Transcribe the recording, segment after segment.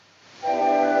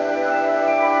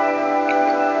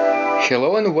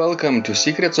Hello and welcome to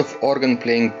Secrets of Organ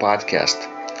Playing podcast.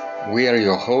 We are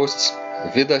your hosts,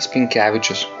 Vidas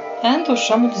Pinkevičius and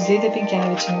Aušra Mudzytė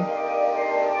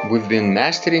Pinkevičienė. We've been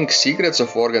mastering secrets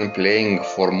of organ playing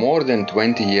for more than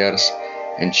 20 years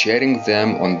and sharing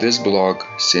them on this blog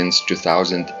since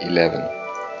 2011.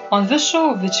 On this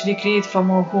show, which we create from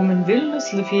our home in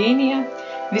Vilnius, Lithuania,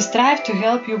 we strive to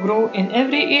help you grow in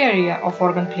every area of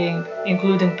organ playing,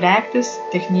 including practice,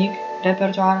 technique,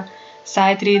 repertoire,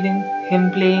 sight reading, hymn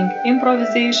playing,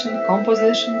 improvisation,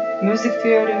 composition, music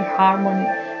theory, harmony,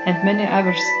 and many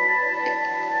others.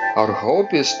 Our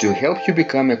hope is to help you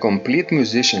become a complete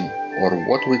musician, or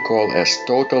what we call as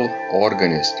total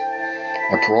organist,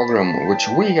 a program which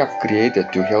we have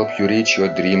created to help you reach your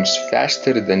dreams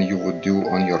faster than you would do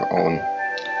on your own.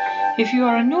 If you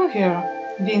are new here,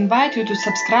 we invite you to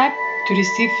subscribe to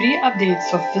receive free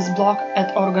updates of this blog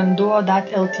at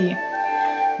organduo.lt.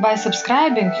 By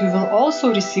subscribing, you will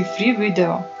also receive free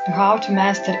video how to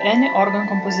master any organ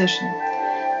composition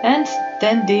and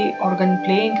 10-day organ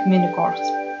playing mini course.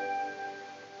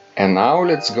 And now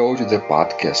let's go to the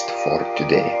podcast for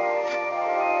today.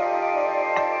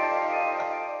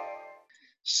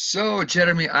 So,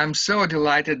 Jeremy, I'm so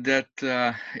delighted that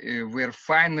we're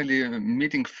finally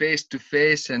meeting face to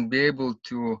face and be able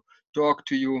to talk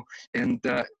to you. And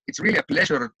it's really a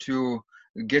pleasure to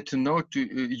get to know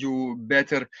you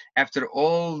better after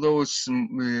all those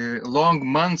long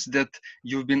months that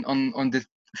you've been on the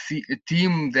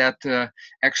team that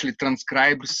actually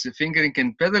transcribes fingering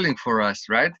and pedaling for us,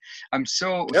 right? I'm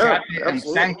so happy absolutely. and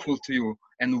thankful to you,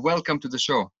 and welcome to the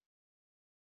show.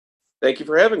 Thank you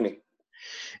for having me.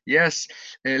 Yes,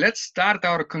 let's start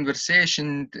our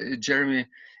conversation, Jeremy,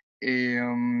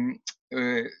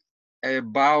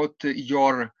 about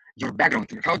your background.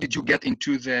 How did you get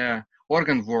into the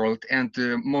organ world, and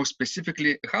more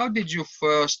specifically, how did you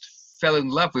first fell in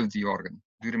love with the organ?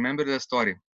 Do you remember the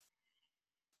story?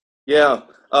 Yeah.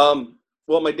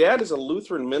 Well, my dad is a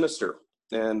Lutheran minister,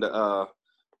 and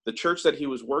the church that he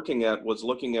was working at was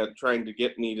looking at trying to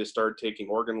get me to start taking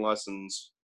organ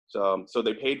lessons. So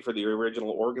they paid for the original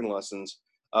organ lessons.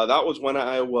 That was when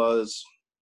I was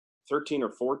 13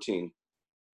 or 14.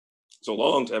 So a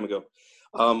long time ago.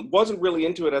 Wasn't really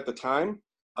into it at the time,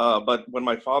 but when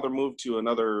my father moved to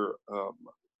another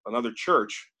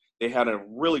church, they had a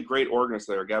really great organist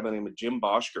there, a guy by the name of Jim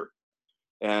Boschker.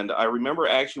 And I remember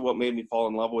actually what made me fall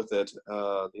in love with it.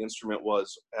 The instrument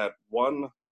was at one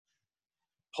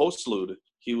postlude,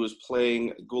 he was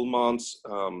playing Guillemot's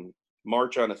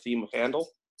March on a Theme of Handel,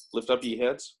 Lift Up Ye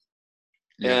Heads.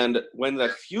 Yeah. And when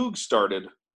that fugue started,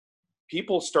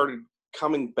 people started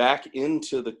coming back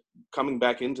into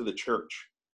the church.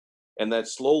 And that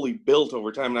slowly built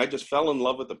over time. And I just fell in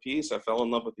love with the piece. I fell in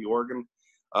love with the organ.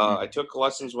 I took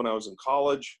lessons when I was in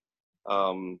college.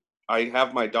 I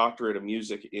have my doctorate of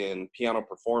music in piano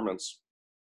performance.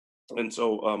 And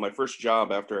so my first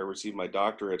job after I received my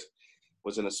doctorate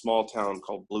was in a small town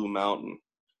called Blue Mountain.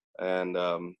 And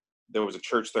there was a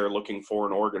church there looking for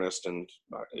an organist, and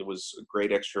it was a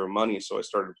great extra money. So I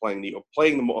started playing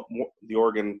the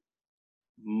organ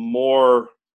more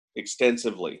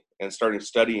extensively and starting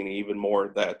studying even more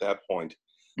at that point.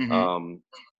 Mm-hmm.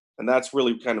 And that's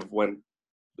really kind of when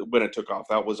it took off.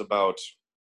 That was about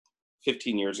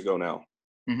 15 years ago now.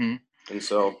 Mm-hmm. And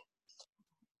so,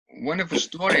 wonderful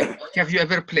story. Have you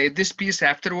ever played this piece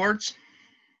afterwards?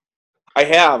 I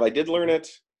have. I did learn it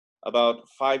about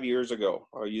 5 years ago.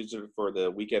 I used it for the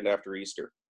weekend after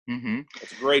Easter. Mm-hmm.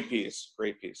 It's a great piece.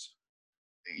 Great piece.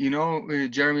 You know,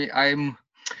 Jeremy,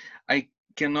 I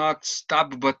cannot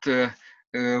stop but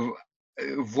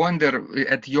wonder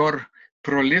at your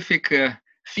prolific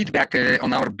feedback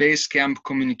on our Basecamp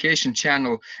communication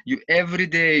channel. You every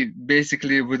day,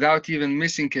 basically, without even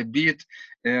missing a beat,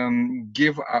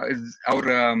 give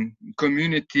our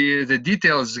community the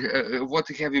details. What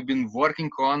have you been working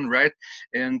on, right?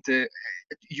 And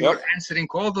you're answering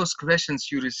all those questions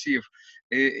you receive.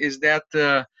 Is that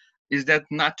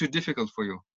not too difficult for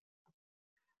you?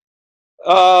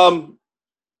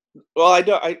 Well,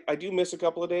 I do miss a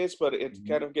couple of days, but it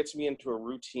kind of gets me into a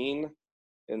routine.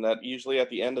 And that usually at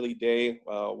the end of the day,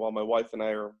 while my wife and I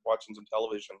are watching some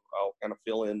television, I'll kind of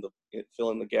fill in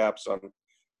the gaps on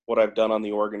what I've done on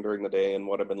the organ during the day and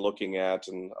what I've been looking at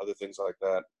and other things like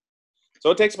that.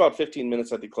 So it takes about 15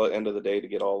 minutes at the end of the day to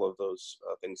get all of those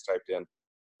things typed in.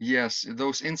 Yes,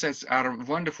 those insights are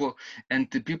wonderful, and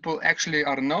the people actually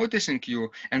are noticing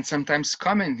you and sometimes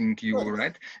commenting you,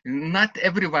 right? Not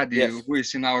everybody who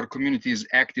is in our community is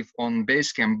active on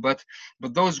Basecamp, but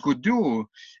those who do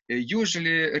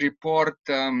usually report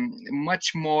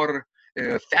much more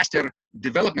faster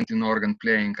development in organ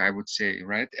playing, I would say,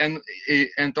 right? And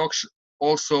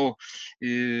also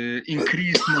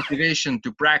increased motivation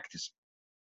to practice.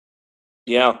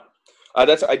 Yeah,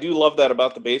 I do love that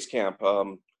about the base camp.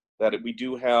 That we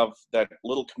do have that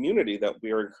little community that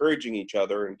we are encouraging each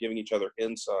other and giving each other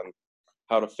hints on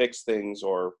how to fix things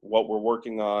or what we're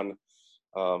working on.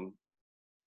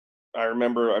 I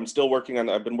remember I've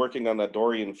been working on that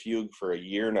Dorian fugue for a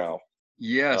year now.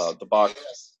 Yes. The Bach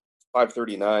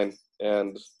 539,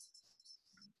 and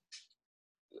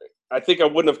I think I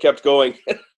wouldn't have kept going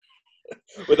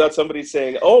without somebody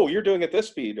saying, "Oh, you're doing it this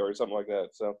speed" or something like that.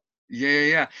 So.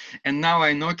 Yeah. And now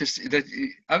I notice that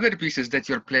other pieces that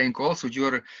you're playing also,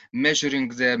 you're measuring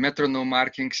the metronome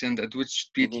markings and at which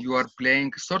speed you are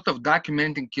playing, sort of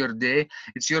documenting your day.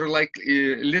 It's your like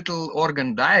little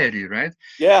organ diary, right?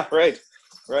 Yeah, right,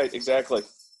 exactly.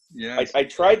 Yes. I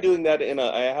tried doing that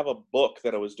I have a book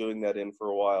that I was doing that in for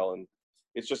a while, and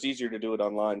it's just easier to do it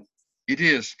online. It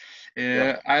is.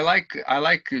 Yeah. I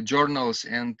like journals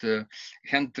and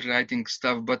handwriting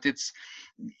stuff, but it's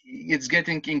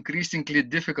getting increasingly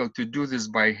difficult to do this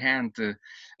by hand.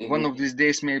 One of these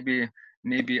days, maybe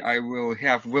I will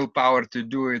have willpower to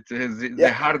do it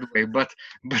the hard way, but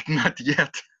not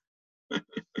yet.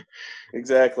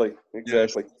 Exactly.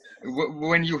 Yes.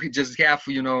 When you just have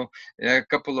a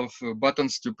couple of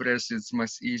buttons to press, it's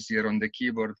much easier on the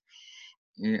keyboard,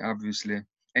 obviously,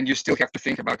 and you still have to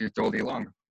think about it all day long.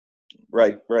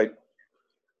 Right.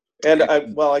 And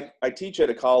I teach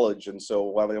at a college, and so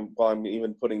while I'm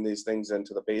even putting these things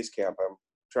into the base camp, I'm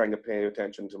trying to pay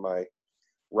attention to my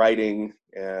writing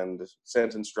and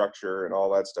sentence structure and all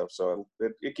that stuff. So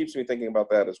it keeps me thinking about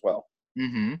that as well.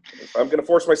 Mm-hmm. If I'm going to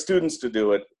force my students to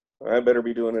do it, I better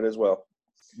be doing it as well.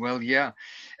 Well, yeah.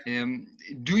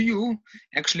 Do you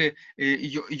actually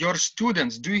your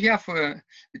students? Do you have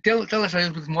tell us a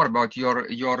little bit more about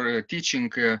your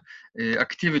teaching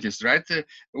activities, right?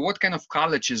 What kind of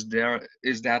college is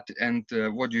that, and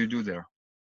what do you do there?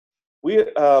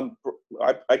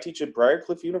 I teach at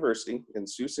Briarcliff University in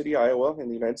Sioux City, Iowa, in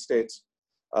the United States.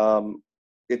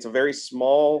 It's a very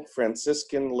small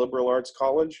Franciscan liberal arts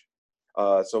college.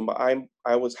 So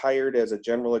I was hired as a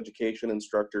general education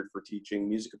instructor for teaching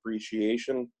music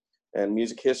appreciation and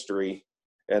music history,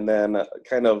 and then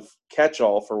kind of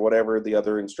catch-all for whatever the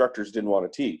other instructors didn't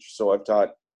want to teach. So I've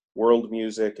taught world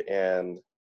music and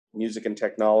music and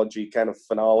technology, kind of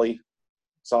finale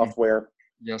software.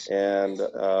 Yes. And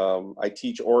I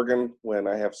teach organ when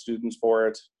I have students for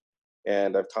it,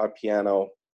 and I've taught piano.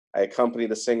 I accompany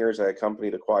the singers, I accompany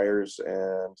the choirs,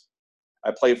 and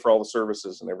I play for all the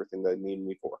services and everything they need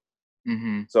me for.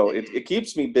 Mm-hmm. So it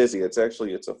keeps me busy. It's a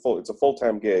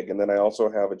full-time gig, and then I also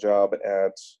have a job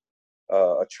at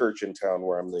a church in town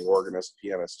where I'm the organist,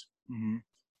 pianist. Mm-hmm.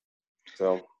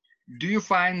 So, do you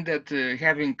find that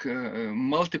having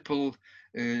multiple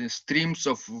streams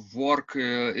of work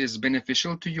is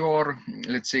beneficial to your,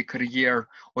 let's say, career,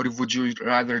 or would you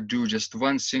rather do just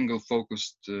one single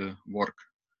focused work?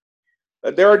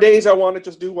 There are days I want to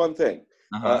just do one thing,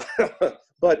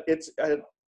 but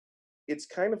it's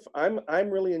kind of I'm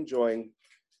really enjoying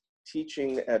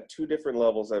teaching at two different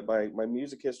levels. That my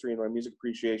music history and my music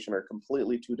appreciation are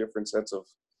completely two different sets of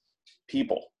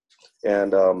people,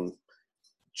 and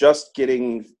just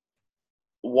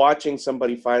watching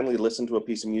somebody finally listen to a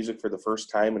piece of music for the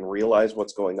first time and realize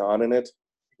what's going on in it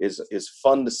is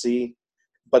fun to see.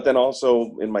 But then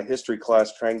also in my history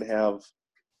class,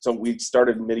 so we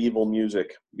started medieval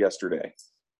music yesterday,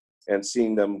 and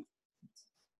seeing them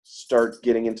start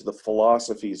getting into the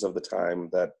philosophies of the time,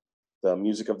 that the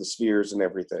music of the spheres and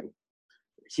everything,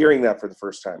 hearing that for the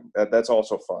first time, that's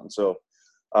also fun. So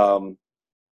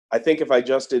I think if I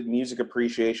just did music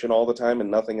appreciation all the time and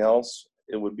nothing else,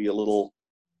 it would be a little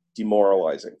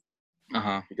demoralizing,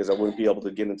 because I wouldn't be able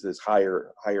to get into this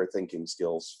higher thinking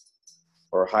skills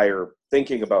or higher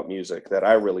thinking about music that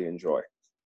I really enjoy.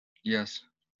 Yes.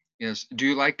 Do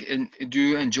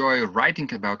you enjoy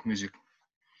writing about music?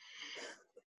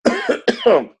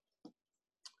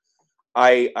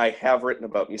 I have written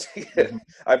about music.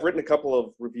 I've written a couple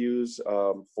of reviews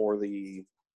for the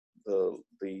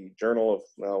journal of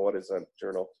what is that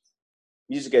journal?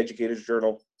 Music Educators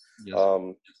Journal. Yes.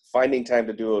 Finding time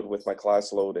to do it with my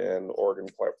class load and organ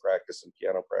practice and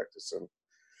piano practice and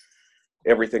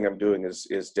everything I'm doing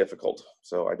is difficult.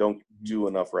 So I don't do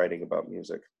enough writing about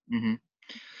music. Mm-hmm.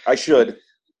 I should.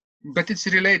 But it's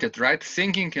related, right?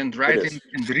 Thinking and writing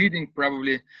and reading,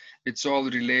 probably it's all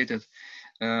related.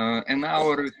 And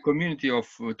our community of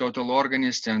total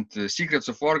organists and secrets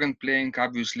of organ playing,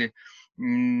 obviously,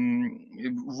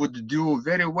 would do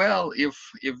very well if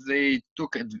they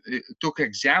took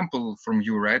example from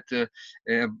you, right?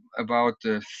 About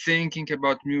thinking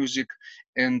about music,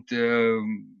 and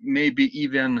maybe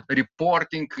even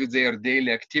reporting their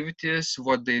daily activities,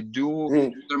 what they do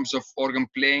in terms of organ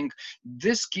playing.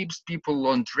 This keeps people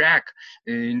on track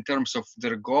in terms of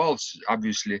their goals,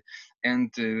 obviously,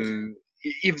 and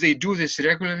if they do this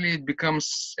regularly, it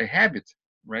becomes a habit,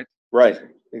 right? Right,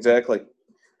 exactly.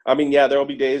 I mean, yeah, there will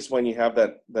be days when you have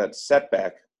that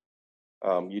setback.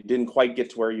 You didn't quite get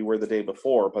to where you were the day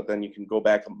before, but then you can go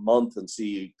back a month and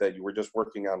see that you were just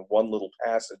working on one little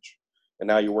passage, and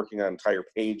now you're working on entire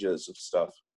pages of stuff.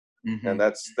 And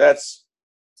that's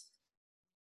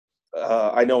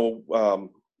I know.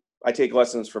 I take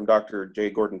lessons from Dr.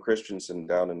 J. Gordon Christensen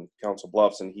down in Council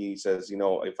Bluffs, and he says,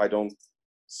 if I don't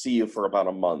see you for about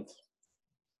a month,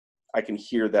 I can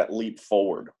hear that leap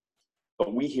forward.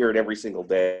 But we hear it every single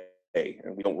day,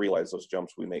 and we don't realize those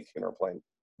jumps we make in our playing.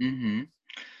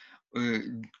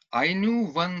 I knew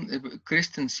one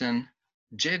Christensen,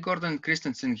 J. Gordon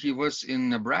Christensen. He was in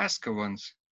Nebraska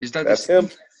once. Is that That's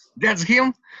him? That's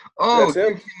him. Oh, that's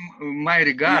him. Give him my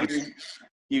regards.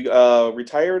 He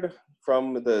retired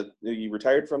from the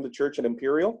church in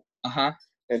Imperial.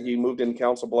 And he moved in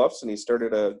Council Bluffs, and he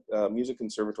started a music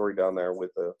conservatory down there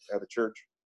at the church.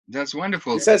 That's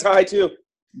wonderful. He says hi too.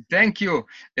 Thank you.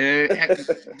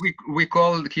 We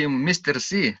called him Mr.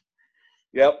 C.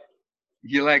 Yep.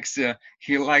 He likes that.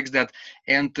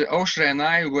 And Oshra and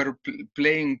I were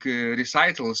playing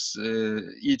recitals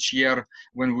each year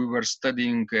when we were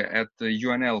studying at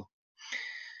UNL.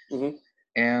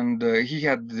 And he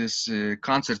had this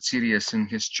concert series in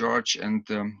his church, and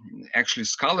actually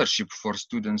scholarship for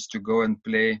students to go and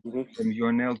play from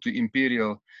UNL to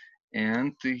Imperial.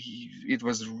 And it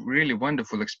was really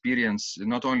wonderful experience,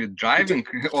 not only driving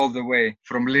all the way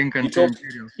from Lincoln to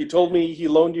Imperial. He told me he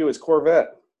loaned you his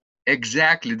Corvette.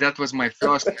 Exactly. That was my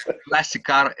first classic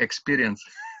car experience.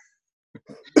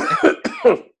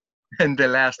 And the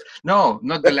last. No,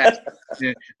 not the last.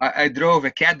 I drove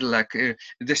a Cadillac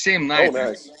the same night. Oh,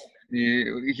 nice.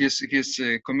 His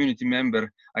community member,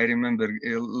 I remember,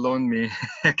 loaned me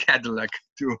a Cadillac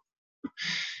too.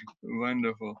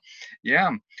 Wonderful.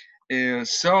 Yeah.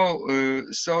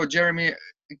 So Jeremy,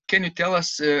 can you tell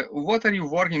us what are you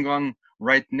working on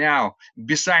right now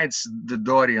besides the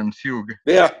Dorian fugue?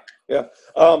 Yeah.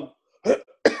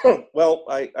 Well,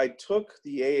 I took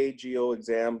the AAGO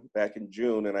exam back in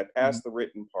June, and I passed the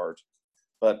written part,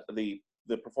 but the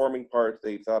performing part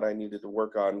they thought I needed to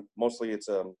work on. Mostly, it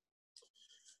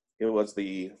was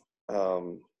the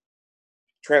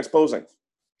transposing.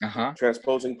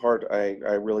 Transposing part I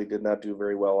really did not do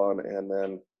very well on, and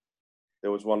then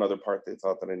there was one other part they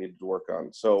thought that I needed to work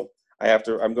on. So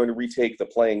I'm going to retake the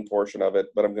playing portion of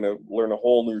it, but I'm going to learn a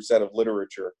whole new set of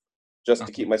literature just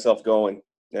to keep myself going.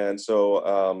 And so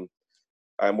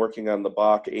I'm working on the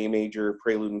Bach A major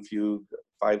Prelude and Fugue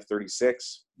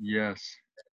 536. Yes.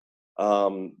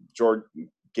 Georg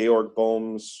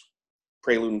Bohm's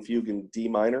Prelude and Fugue in D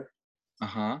minor.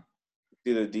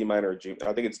 Either D minor or G.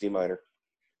 I think it's D minor.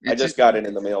 I just got it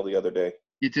in the mail the other day.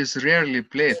 It is rarely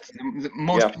played.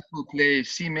 Most people play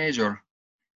C major.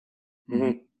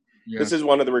 Yes. This is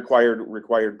one of the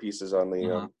required pieces on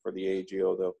the for the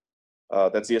AAGO though.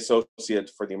 That's the associate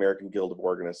for the American Guild of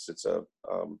Organists. It's a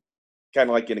kind of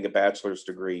like getting a bachelor's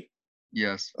degree.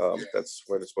 Yes. That's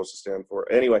what it's supposed to stand for.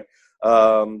 Anyway,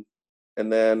 and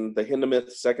then the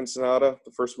Hindemith Second Sonata,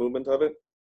 the first movement of it.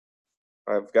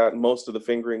 I've got most of the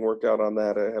fingering worked out on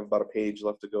that. I have about a page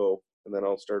left to go, and then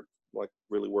I'll start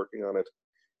really working on it.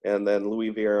 And then Louis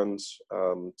Viern's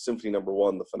Symphony No.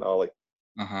 1, the finale.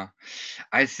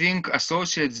 I think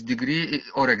associate's degree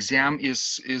or exam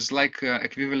is like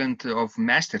equivalent of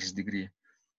master's degree.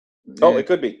 Oh, it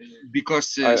could be.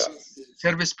 Because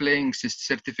service playing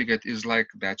certificate is like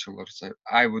bachelor's.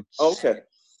 I would. Okay.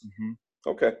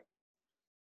 Okay.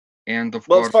 And of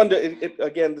course, it's fun to.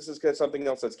 Again, this is something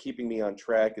else that's keeping me on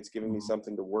track. It's giving me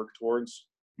something to work towards.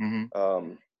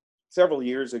 Several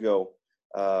years ago,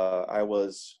 I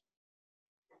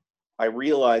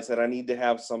realized that I need to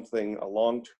have a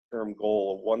long-term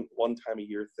goal, a one time a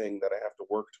year thing that I have to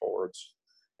work towards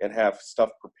and have stuff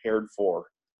prepared for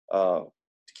to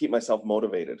keep myself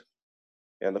motivated.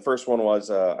 And the first one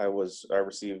was I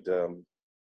received I'm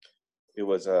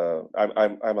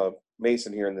a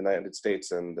Mason here in the United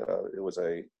States, and it was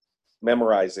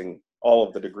memorizing all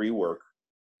of the degree work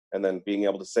and then being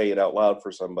able to say it out loud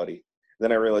for somebody.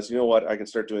 Then I realized, you know what, I can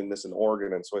start doing this in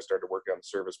organ, and so I started working on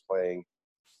service playing,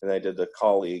 and I did the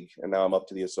colleague, and now I'm up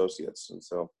to the associates, and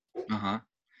so.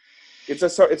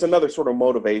 it's another sort of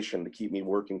motivation to keep me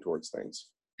working towards things.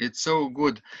 It's so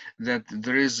good that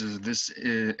there is this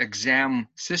exam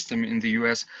system in the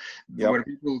US Yep. where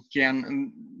people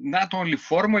can not only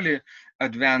formally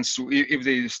advance if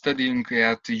they're studying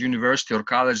at university or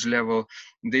college level,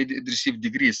 they receive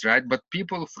degrees, right? But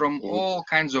people from all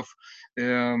kinds of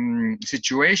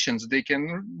situations, they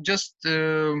can just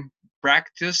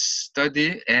practice,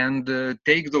 study, and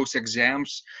take those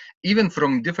exams, even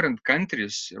from different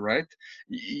countries, right?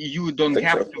 You don't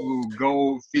have to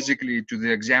go physically to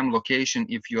the exam location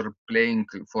if you're playing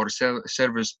for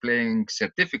service playing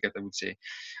certificate, I would say,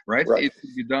 right? It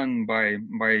could be done by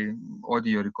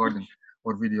audio recording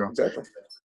or video. Exactly.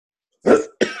 But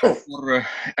for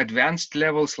advanced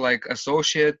levels like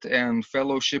associate and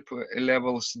fellowship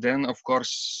levels, then of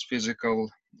course physical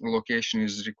location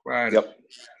is required. Yep.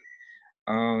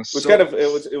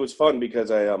 It was fun because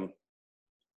I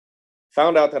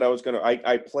found out that I was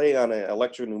I play on an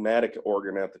electro-pneumatic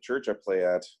organ at the church I play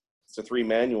at. It's a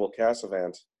 3-manual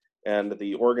Casavant, and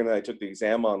the organ that I took the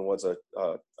exam on was a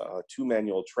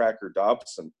 2-manual Tracker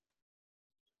Dobson,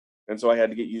 and so I had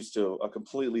to get used to a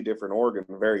completely different organ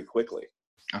very quickly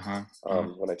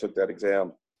when I took that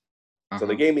exam. So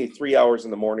they gave me 3 hours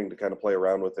in the morning to kind of play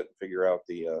around with it and figure out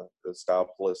the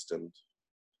stop list and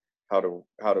how to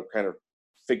kind of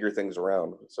figure things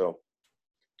around. So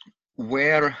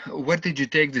where did you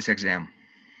take this exam?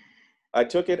 I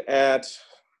took it at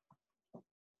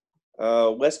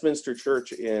Westminster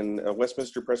Church in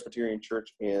Westminster Presbyterian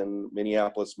Church in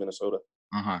Minneapolis, Minnesota.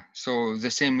 So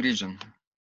the same region.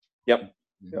 Yep.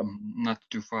 Not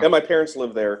too far. And my parents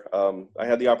live there. I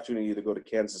had the opportunity to go to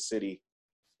Kansas City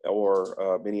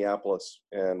or Minneapolis,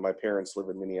 and my parents live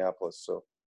in Minneapolis, so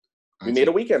we made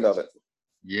a weekend of it.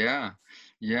 Yeah.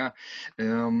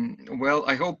 Well,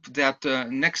 I hope that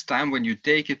next time when you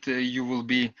take it, you will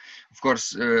be, of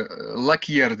course,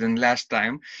 luckier than last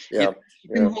time. It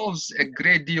involves a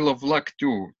great deal of luck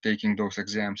too, taking those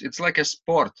exams. It's like a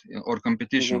sport or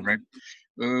competition, right?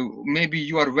 Maybe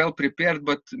you are well prepared,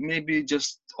 but maybe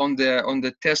just on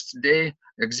the test day,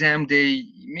 exam day,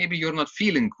 maybe you're not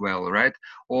feeling well, right?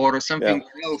 Or something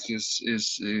else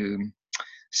is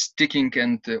sticking,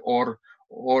 and or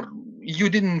you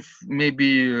didn't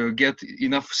maybe get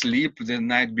enough sleep the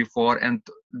night before, and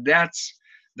that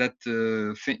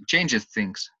changes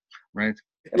things, right?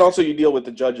 And also you deal with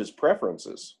the judges'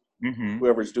 preferences.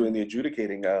 Whoever's doing the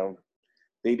adjudicating,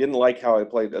 they didn't like how I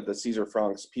played the Caesar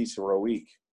Franck's piece heroique.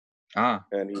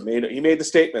 And he made the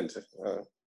statement.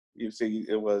 You see,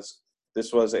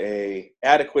 this was a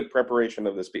adequate preparation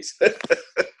of this piece.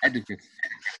 Adequate.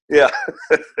 Yeah.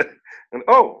 And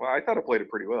I thought I played it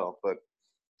pretty well, but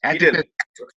adequate.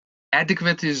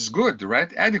 Adequate is good,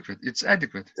 right? Adequate. It's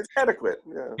adequate. It's adequate.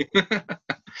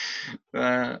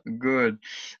 Yeah. Good.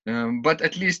 But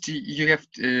at least you have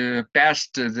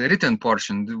passed the written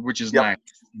portion, which is nice.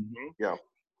 Yeah.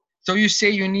 So you say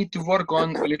you need to work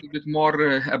on a little bit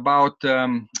more about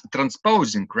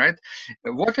transposing, right?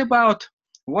 What about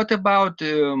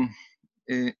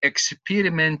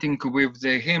experimenting with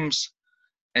the hymns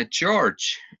at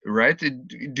church, right?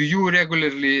 Do you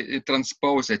regularly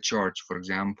transpose at church, for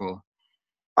example?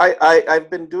 I've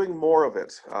been doing more of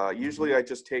it. Usually I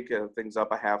just take things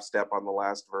up a half step on the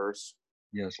last verse,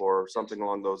 or something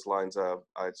along those lines.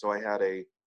 So I had a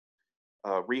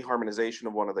reharmonization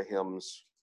of one of the hymns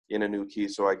in a new key,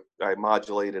 so I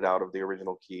modulated out of the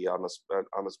original key on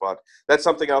the spot. That's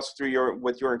something else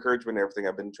with your encouragement and everything.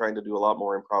 I've been trying to do a lot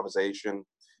more improvisation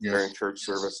during church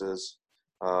services,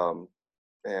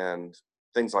 and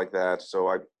things like that. So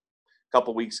a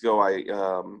couple weeks ago,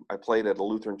 I played at a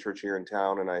Lutheran church here in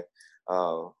town, and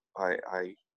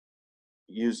I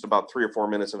used about 3 or 4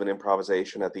 minutes of an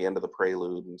improvisation at the end of the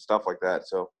prelude and stuff like that.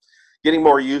 So getting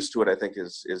more used to it, I think,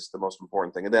 is the most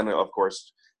important thing. And then, of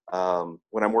course,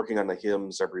 when I'm working on the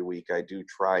hymns every week, I do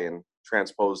try and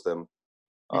transpose them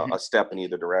a step in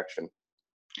either direction.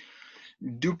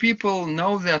 Do people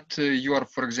know that you are,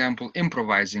 for example,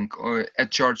 improvising at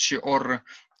church, or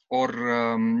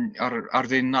are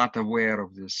they not aware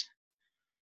of this?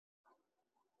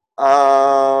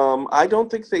 I don't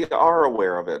think they are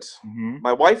aware of it.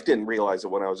 My wife didn't realize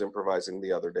it when I was improvising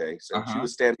the other day. So she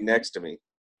was standing next to me.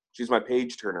 She's my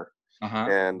page turner,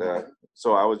 and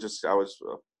so I was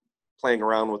playing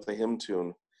around with the hymn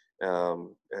tune,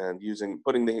 and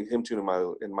putting the hymn tune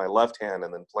in my left hand,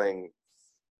 and then playing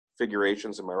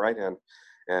figurations in my right hand,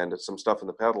 and some stuff in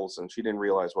the pedals, and she didn't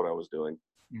realize what I was doing.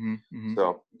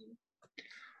 So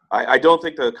I don't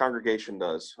think the congregation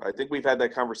does. I think we've had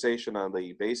that conversation on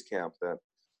the base camp that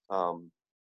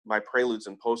my preludes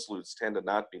and postludes tend to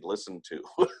not be listened to.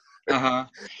 Uh-huh.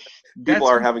 People That's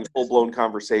are having full-blown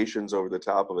conversations over the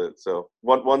top of it. So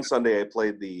one Sunday I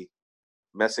played the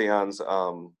Messiaen's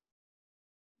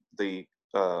the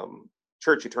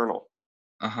Church Eternal,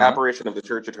 uh-huh. Apparition of the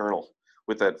Church Eternal,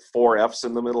 with that 4 F's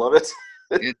in the middle of it.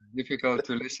 It's difficult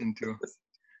to listen to.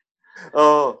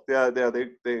 Oh yeah, they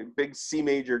big C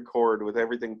major chord with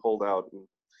everything pulled out, and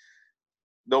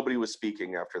nobody was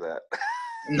speaking after that.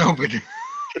 Nobody.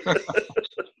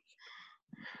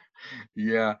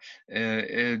 Yeah,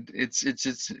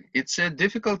 it's a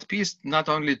difficult piece not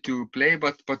only to play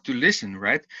but to listen,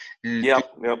 right? To Yep,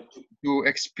 yep.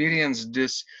 experience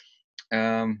this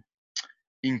um,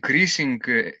 increasing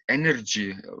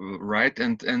energy, right?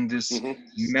 And this Hmm.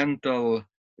 mental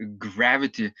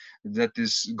gravity that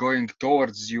is going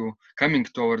towards you, coming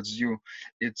towards you.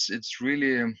 It's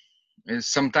really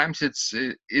sometimes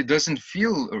it doesn't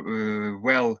feel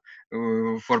well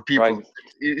for Right. people.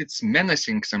 It's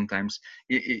menacing sometimes.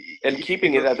 And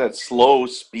keeping it at that slow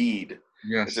speed. It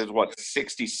Yes. says what,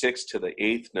 66 to the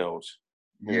eighth note.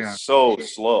 I mean, Yeah. it's so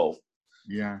slow,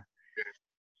 Yeah.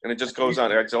 and it just At goes least.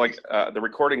 on. It's like the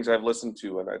recordings I've listened to,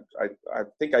 and I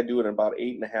think I do it in about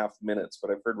 8.5 minutes.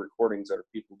 But I've heard recordings that are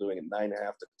people doing it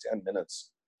 9.5 to 10 minutes.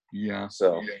 Yeah. So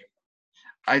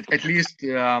At least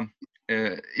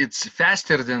it's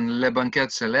faster than Le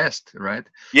Banquet Celeste, right?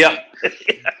 yeah,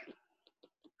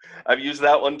 I've used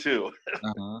that one too.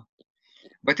 Uh-huh.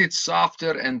 But it's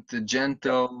softer and Yep.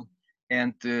 gentle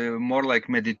and more like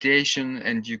meditation,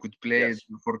 and you could play it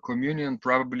Yes. for communion.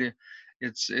 Probably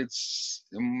it's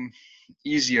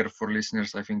easier for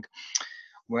listeners, I think.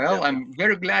 Well, Yeah. I'm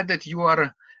very glad that you are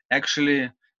actually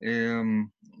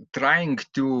um, trying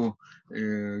to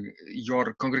your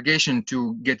congregation to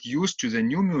get used to the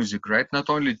new music, right? Not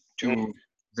only Mhm. to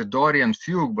the Dorian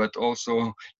fugue, but also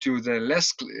to the less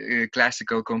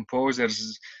classical composers,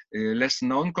 less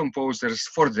known composers.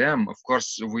 For them, of course,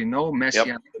 we know Yep.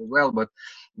 Messiaen well,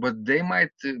 but they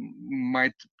might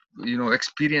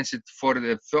experience it for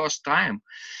the first time,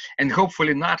 and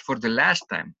hopefully not for the last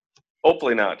time.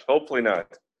 Hopefully not. Hopefully not.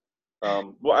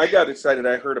 Well, I got excited.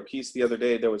 I heard a piece the other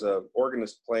day. There was a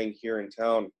organist playing here in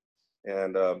town,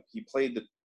 and he played the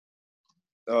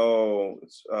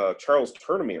Charles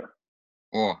Tournemire.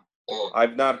 Oh.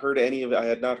 I've not heard any of. I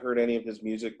had not heard any of his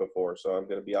music before, so I'm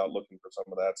going to be out looking for some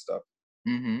of that stuff.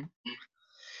 Hmm.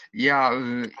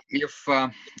 Yeah,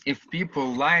 if people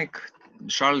like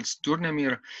Charles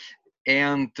Tournemire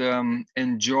and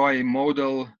enjoy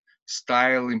modal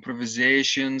style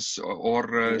improvisations or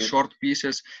Hmm. short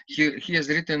pieces, he has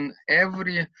written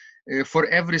every for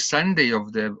every Sunday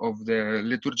of the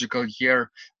liturgical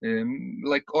year,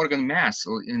 like organ mass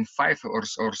in five or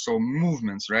so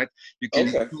movements, right? You can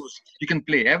Okay. choose, you can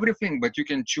play everything, but you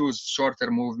can choose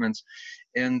shorter movements,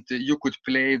 and you could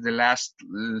play the last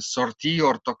sortie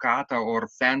or toccata or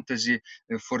fantasy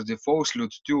for the faux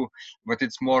flute too, but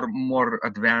it's more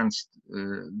advanced.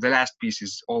 The last piece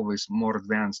is always more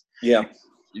advanced. Yeah.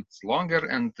 It's longer,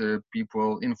 and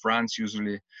people in France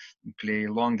usually play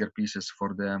longer pieces for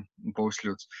the faux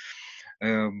flutes.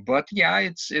 But yeah,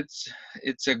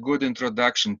 it's a good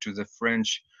introduction to the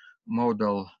French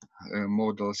modal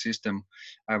system,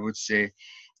 I would say.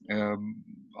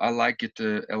 I like it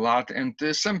a lot, and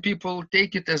some people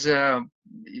take it as a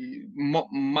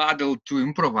model to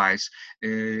improvise.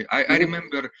 I Hmm.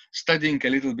 remember studying a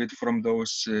little bit from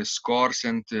those scores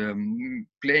and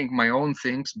playing my own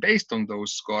things based on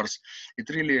those scores. It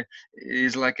really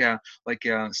is like a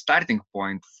starting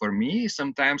point for me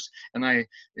sometimes, and I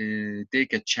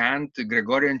take a chant, a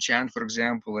Gregorian chant, for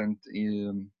example, and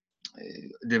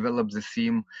develop the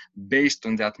theme based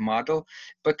on that model,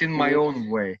 but in my Hmm. own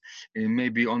way,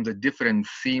 maybe on the different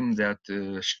theme that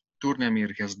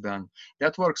Tournemire has done.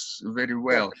 That works very Yeah.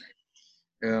 well.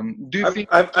 Do you I've think?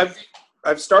 I've I've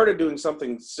I've started doing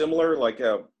something similar, like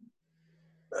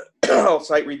I'll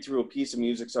sight read through a piece of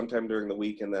music sometime during the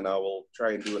week, and then I will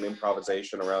try and do an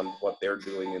improvisation around what they're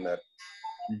doing in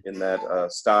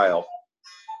that style.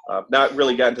 Not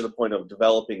really gotten to the point of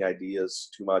developing ideas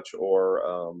too much, or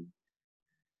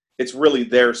it's really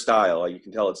their style. You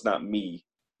can tell it's not me.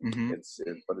 Mm-hmm,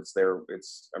 But it's their.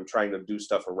 It's I'm trying to do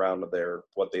stuff around their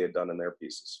what they had done in their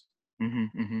pieces. mm-hmm,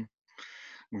 mm-hmm.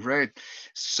 Great.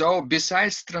 So,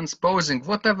 besides transposing,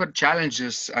 what other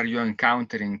challenges are you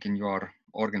encountering in your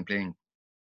organ playing?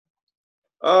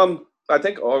 I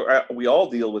think we all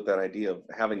deal with that idea of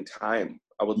having time.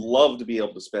 I would love to be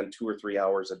able to spend 2 or 3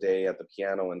 hours a day at the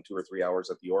piano and 2 or 3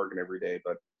 hours at the organ every day,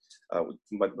 but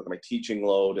with my teaching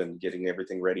load and getting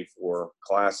everything ready for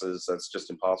classes, that's just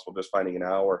impossible. Just finding an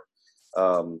hour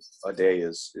a day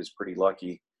is pretty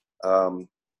lucky. Um,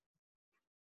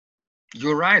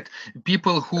 You're right.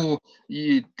 People who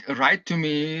write to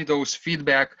me those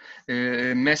feedback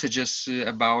messages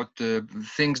about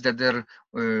things that they're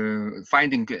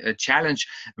finding a challenge,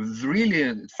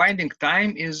 really finding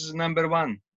time is number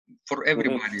one for Hmm.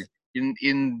 everybody.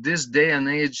 In this day and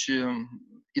age,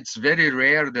 it's very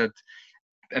rare that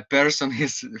a person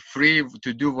is free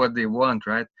to do what they want,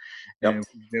 right? Yep. With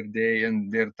their day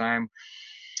and their time.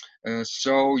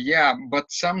 So yeah,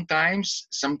 but sometimes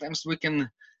we can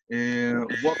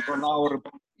work on our,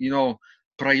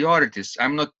 priorities.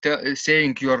 I'm not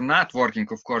saying you're not working,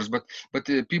 of course, but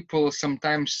people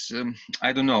sometimes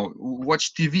I don't know,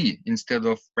 watch TV instead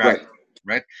of Right. practice,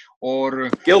 right? Or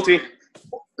Guilty.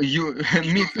 you,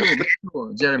 me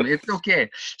too, Jeremy. It's okay.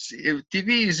 TV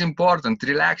is important.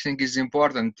 Relaxing is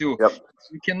important too. Yep.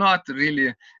 You cannot really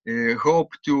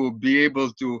hope to be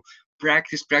able to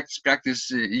practice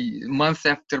month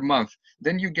after month.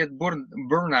 Then you get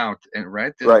burnout, and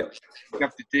right, and Right. you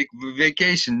have to take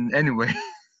vacation anyway,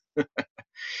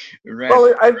 right? Well,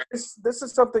 this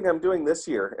is something I'm doing this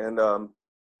year, and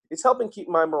it's helping keep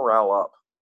my morale up.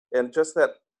 And just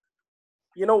that,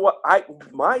 you know what?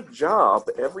 My job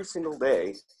every single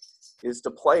day is to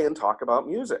play and talk about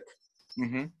music.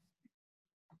 Hmm.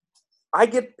 I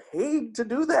get paid to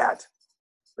do that.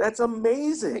 That's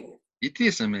amazing. It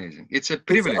is amazing. It's a It's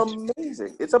privilege.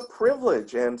 amazing. It's a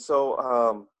privilege, and so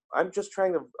I'm just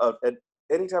trying to.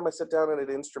 Anytime I sit down at an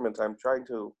instrument, I'm trying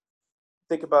to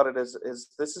think about it as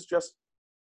this is just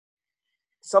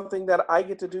something that I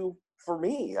get to do for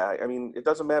me. I mean, it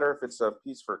doesn't matter if it's a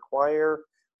piece for a choir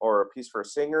or a piece for a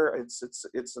singer.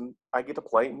 I get to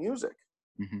play music,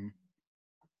 Hmm.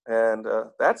 and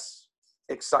that's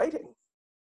exciting.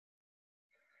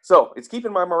 So it's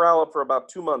keeping my morale up for about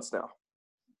 2 months now.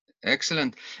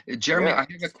 Excellent. Jeremy, Yeah. I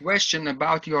have a question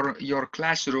about your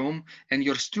classroom and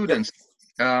your Yep. students.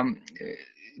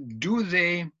 Do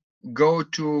they go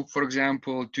to, for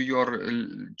example, to your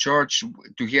church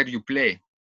to hear you play?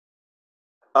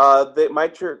 My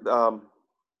church.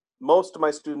 Most of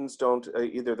my students don't.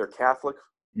 Either they're Catholic,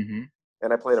 Hmm.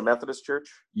 and I play at a Methodist church,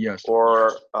 Yes.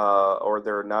 or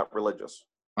they're not religious,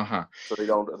 Uh-huh. so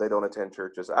they don't attend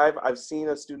churches. I've seen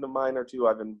a student of mine or two.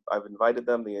 I've invited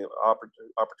them. The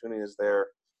opportunity is there.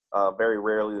 Very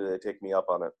rarely do they take me up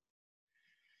on it.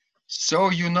 So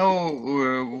you know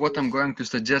what I'm going to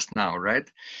suggest now, right?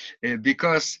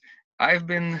 Because I've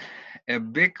been a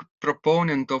big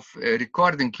proponent of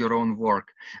recording your own work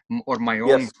or my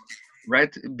own, Yes.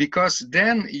 right? Because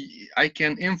then I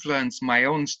can influence my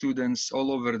own students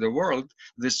all over the world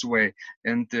this way,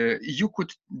 and you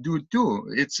could do too.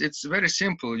 It's very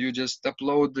simple. You just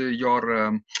upload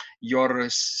your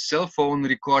cell phone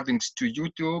recordings to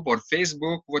YouTube or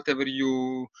Facebook, whatever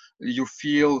you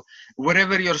feel,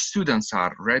 wherever your students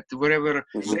are, right? Wherever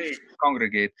Mhm. they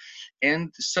congregate,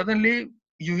 and suddenly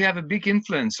you have a big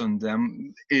influence on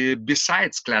them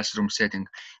besides classroom setting.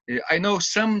 I know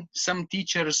some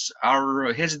teachers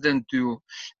are hesitant to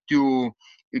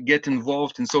get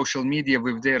involved in social media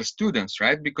with their students,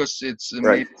 right? Because it's Right.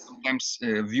 maybe sometimes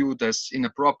viewed as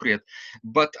inappropriate.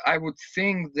 But I would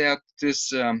think that this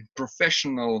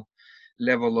professional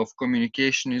level of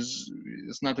communication is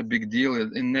not a big deal.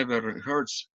 It never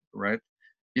hurts, right?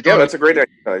 It Yeah, only that's a great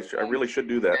idea. I really should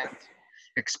do that.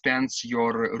 expands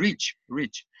your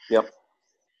reach. Yep.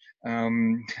 Um,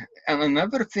 and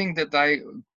another thing that I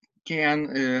can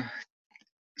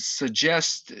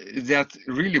suggest that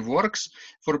really works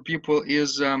for people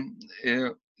is uh,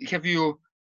 have you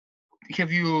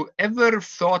have you ever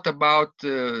thought about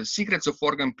secrets of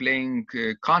organ playing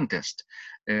contest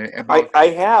I about I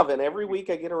have, and every week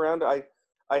I get around.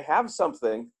 I have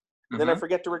something, then I uh-huh.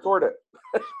 forget to record it.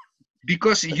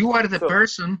 Because you are the So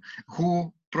person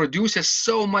who produces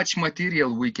so much material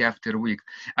week after week.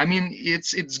 I mean,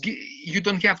 you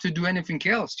don't have to do anything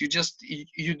else.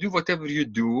 You do whatever you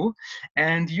do,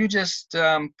 and you just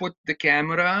put the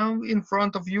camera in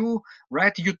front of you,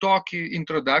 right? You talk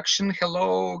introduction.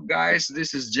 Hello guys,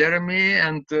 this is Jeremy,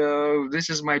 and this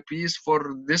is my piece for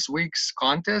this week's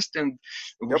contest, and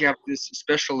we yep. have this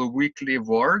special weekly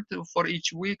word for each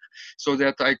week, so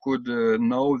that I could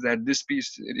know that this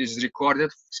piece is recorded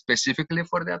specifically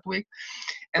for that week,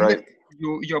 and then Right.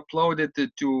 you upload it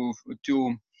to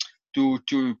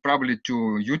to probably to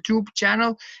YouTube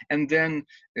channel, and then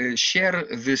share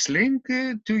this link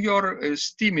to your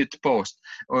Steemit post,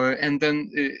 and then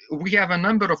we have a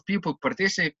number of people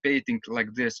participating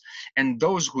like this, and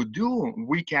those who do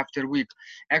week after week,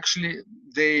 actually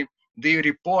they they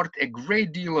report a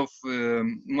great deal of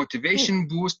motivation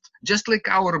boost, just like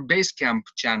our Basecamp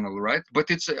channel, right? But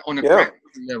it's on a Yeah.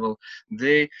 practical level.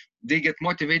 They get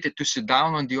motivated to sit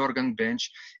down on the organ bench,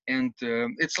 and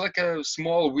it's like a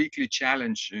small weekly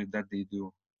challenge that they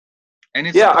do. And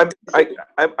it's Yeah,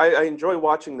 I enjoy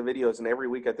watching the videos, and every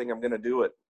week I think I'm going to do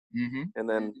it, and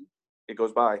then it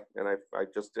goes by, and I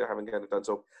just haven't gotten it done.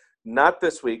 So not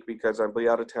this week because I'll be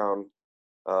out of town.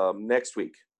 Next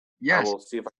week, I yes, will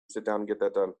see if I can sit down and get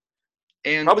that done.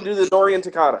 and Probably do the Dorian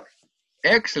Toccata.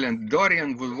 excellent.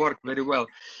 Dorian will work very well.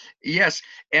 Yes,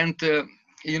 and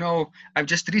you know, I've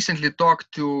just recently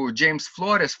talked to James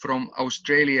Flores from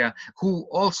Australia, who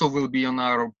also will be on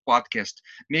our podcast.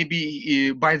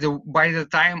 Maybe by the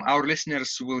time our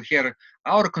listeners will hear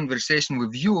our conversation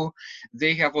with you,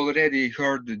 they have already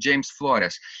heard James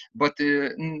Flores. But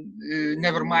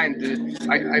never mind.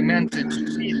 I meant to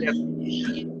say that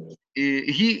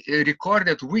he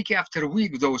recorded week after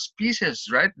week those pieces,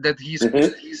 right, that he's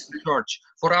playing in church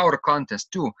for our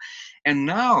contest too. And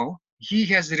now he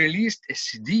has released a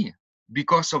CD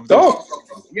because of those.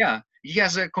 Yeah, he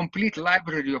has a complete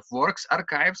library of works,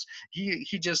 archives.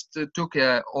 He just took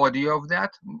audio of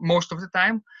that most of the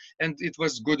time, and it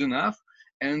was good enough,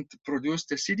 and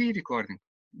produced a CD recording.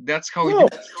 That's how you.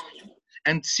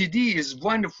 And CD is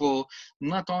wonderful,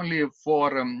 not only for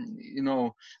you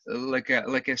know, like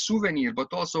a souvenir,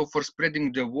 but also for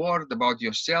spreading the word about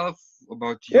yourself,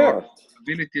 about your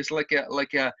abilities.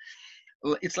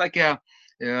 It's like a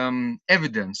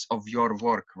evidence of your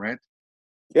work, right?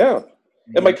 Yeah,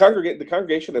 and the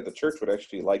congregation at the church would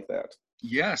actually like that.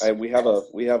 Yes. We have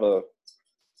a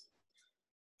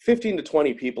 15 to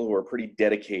 20 people who are pretty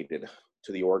dedicated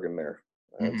to the organ there,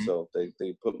 and so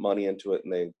they put money into it,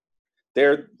 and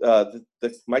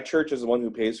my church is the one who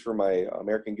pays for my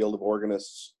American Guild of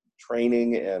Organists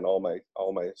training and all my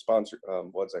sponsor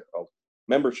what's that called,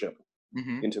 membership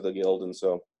into the guild, and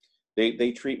so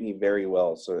they treat me very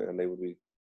well. So, and they would be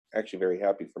actually very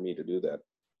happy for me to do that.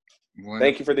 Wonderful.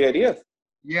 Thank you for the idea.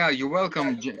 Yeah, you're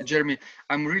welcome, Jeremy.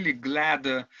 I'm really glad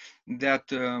that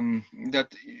that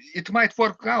it might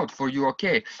work out for you.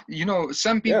 Okay, you know,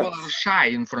 some people are shy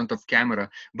in front of camera,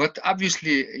 but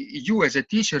obviously you as a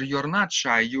teacher, you're not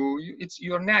shy.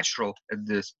 You're natural at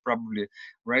this, probably,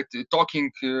 right? Talking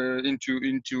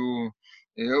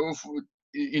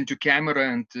into camera,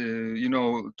 and you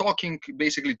know, talking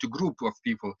basically to group of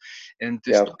people, and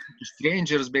talking to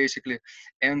strangers basically,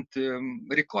 and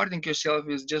recording yourself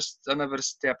is just another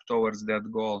step towards that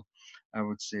goal, I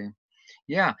would say.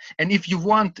 Yeah, and if you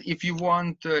want,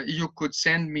 you could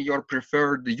send me your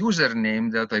preferred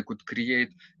username that I could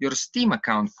create your Steam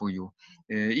account for you.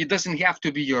 It doesn't have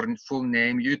to be your full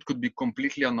name. It could be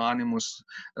completely anonymous,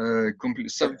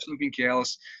 something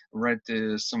else, right?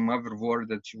 Some other word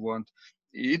that you want.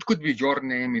 It could be your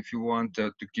name if you want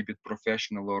to keep it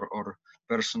professional or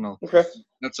personal. Okay.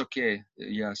 That's okay.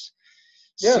 Yes.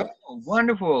 Yeah. So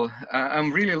wonderful!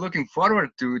 I'm really looking forward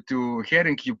to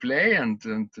hearing you play and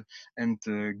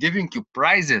giving you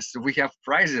prizes. We have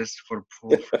prizes for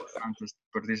contest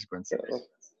participants.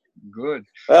 Good.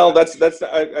 Well, that's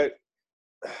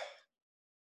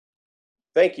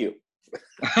thank you.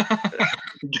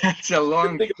 That's a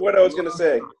long. Think of what I was going to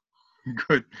say.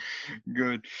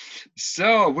 Good.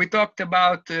 So we talked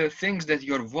about things that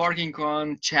you're working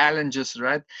on, challenges,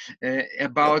 right?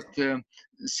 About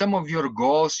some of your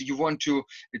goals. You want to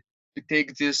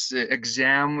take this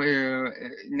exam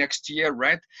next year,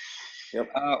 right? Yep.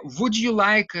 Would you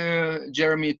like,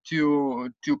 Jeremy,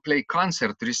 to play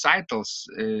concert recitals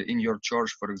in your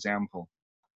church, for example?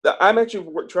 I'm actually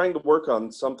trying to work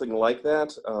on something like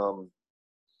that.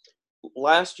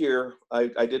 Last year,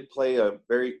 I did play a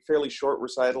fairly short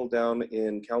recital down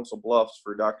in Council Bluffs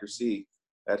for Dr. C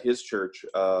at his church.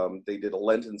 They did a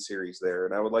Lenten series there,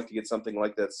 and I would like to get something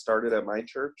like that started at my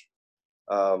church.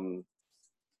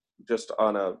 Just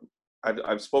on a,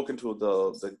 I've spoken to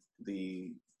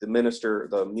the minister,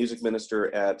 the music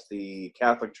minister at the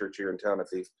Catholic church here in town.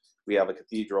 We have a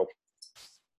cathedral,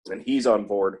 and he's on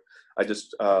board. I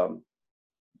just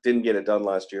didn't get it done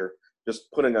last year.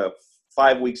 Just putting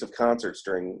 5 weeks of concerts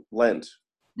during Lent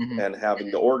and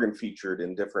having the organ featured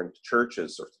in different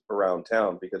churches around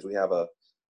town, because we have a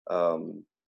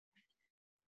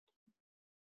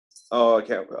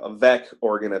VEC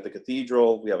organ at the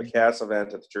cathedral. We have a Cass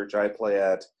event at the church I play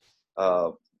at.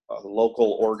 A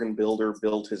local organ builder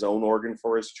built his own organ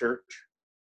for his church.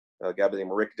 A guy by the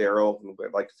name of Rick Darrow.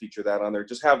 I'd like to feature that on there.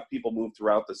 Just have people move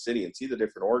throughout the city and see the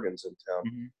different organs in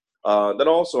town. Then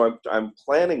also, I'm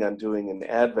planning on doing an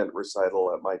Advent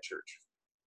recital at my church.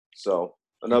 So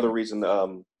another reason,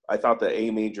 I thought the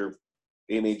A major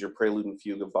A major prelude and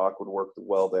fugue of Bach would work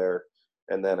well there.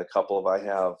 And then a couple of, I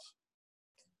have,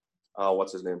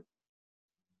 what's his name?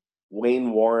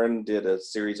 Wayne Warren did a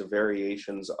series of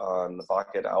variations on the Bach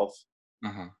et Auf.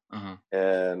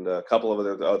 And a couple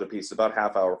of other pieces, about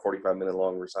half hour, 45-minute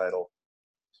long recital,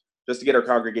 just to get our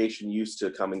congregation used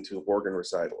to coming to organ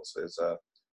recitals.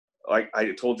 Like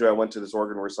I told you, I went to this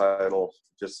organ recital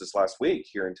just this last week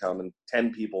here in town, and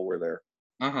 10 people were there.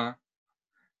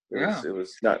 It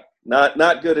was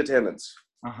not good attendance.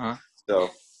 So.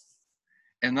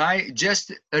 And I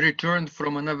just returned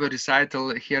from another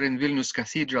recital here in Vilnius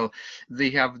Cathedral. They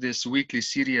have this weekly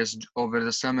series over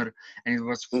the summer, and it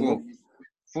was full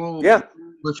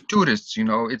with tourists. You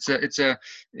know, it's a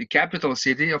capital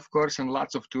city, of course, and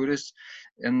lots of tourists,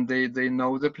 and they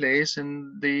know the place,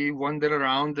 and they wander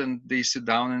around, and they sit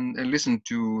down and listen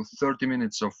to 30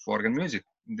 minutes of organ music.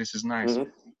 This is nice.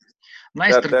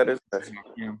 Nice. That is nice.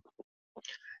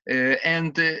 Yeah.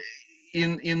 And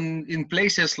in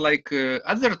places like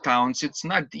other towns, it's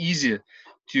not easy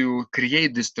to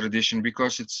create this tradition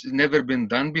because it's never been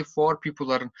done before.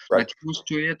 People are not used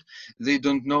to it. They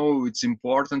don't know it's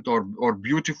important or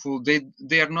beautiful.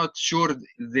 They are not sure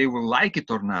they will like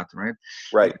it or not, right?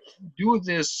 Right. Do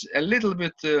this a little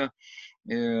bit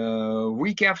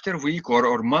week after week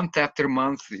or month after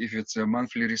month, if it's a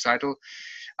monthly recital.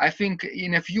 I think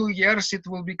in a few years it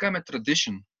will become a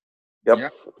tradition. Yep. Yeah?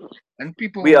 And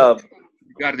people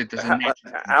regard it as an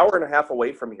hour and a half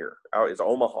away from here is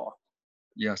Omaha.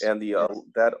 Yes. And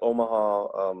that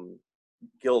Omaha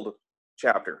Guild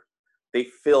chapter, they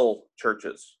fill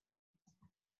churches,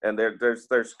 and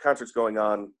there's concerts going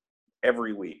on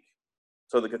every week.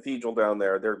 So the cathedral down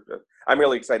there, I'm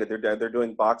really excited. They're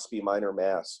doing Bach's B minor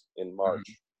mass in March.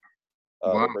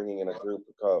 Wow. They're bringing in a group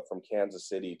from Kansas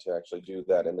City to actually do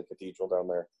that in the cathedral down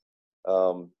there.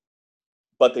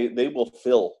 But they will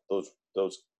fill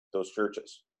those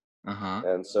churches,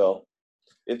 and so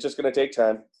it's just going to take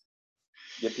time.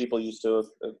 Get people used to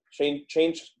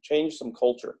change some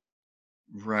culture.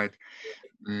 Right.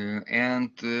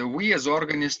 And we as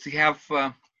organists have,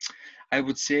 I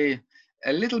would say,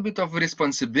 a little bit of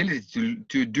responsibility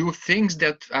to do things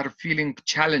that are feeling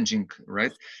challenging,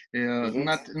 right?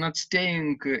 Not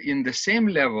staying in the same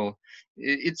level.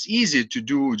 It's easy to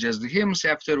do just hymns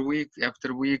after week,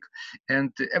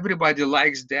 and everybody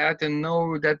likes that and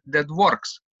know that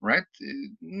works. Right?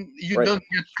 You don't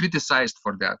get criticized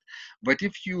for that. But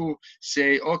if you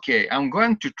say, okay, I'm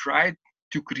going to try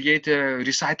to create a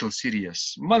recital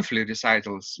series, monthly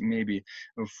recitals, maybe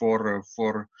for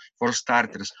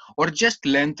starters, or just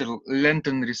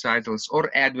Lenten recitals, or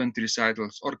Advent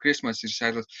recitals, or Christmas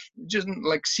recitals, just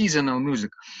like seasonal music,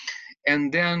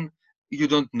 and then you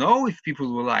don't know if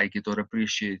people will like it or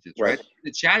appreciate it. Right?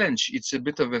 The challenge, it's a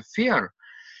bit of a fear.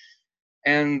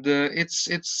 And it's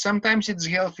sometimes it's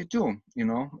healthy too, you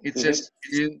know. It's just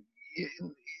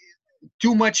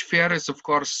too much fear is, of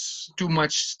course, too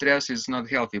much stress is not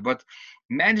healthy, but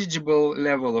manageable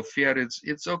level of fear,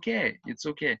 it's okay. It's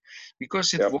okay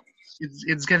because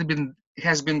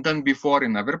has been done before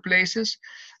in other places.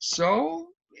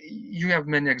 So you have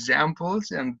many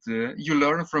examples, and you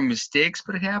learn from mistakes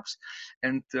perhaps,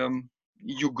 and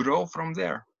you grow from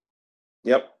there.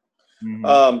 Yep.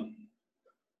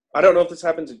 I don't know if this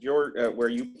happens at your where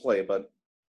you play, but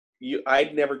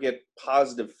I'd never get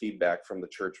positive feedback from the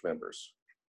church members.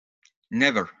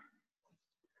 Never.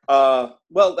 Well,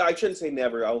 I shouldn't say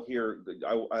never. I'll hear,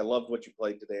 I loved what you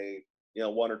played today. You know,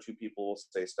 one or two people will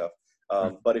say stuff.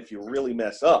 But if you really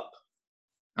mess up,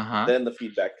 then the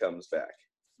feedback comes back.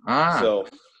 So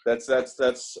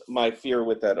that's my fear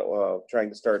with that. Trying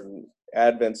to start an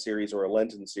Advent series or a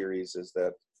Lenten series is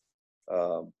that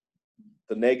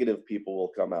the negative people will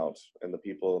come out, and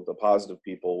the positive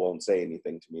people won't say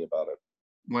anything to me about it.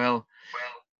 Well,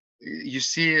 you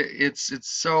see, it's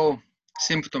so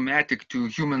symptomatic to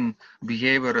human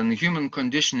behavior and human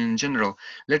condition in general.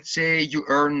 Let's say you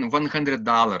earn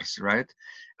 $100, right?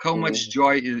 How much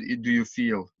joy do you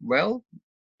feel? Well,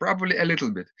 probably a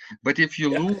little bit. But if you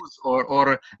lose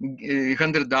or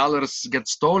 $100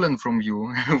 gets stolen from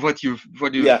you, what do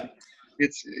you?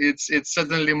 It's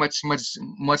suddenly much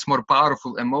more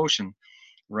powerful emotion,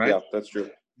 right? Yeah, that's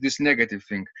true. This negative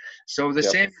thing. So the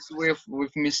same is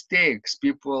with mistakes.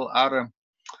 People are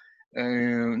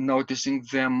noticing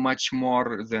them much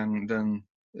more than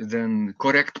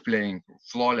correct playing,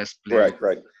 flawless playing.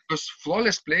 Right. Because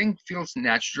flawless playing feels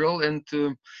natural, and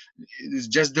it's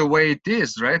just the way it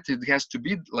is, right? It has to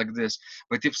be like this.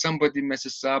 But if somebody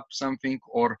messes up something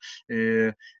or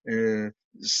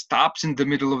stops in the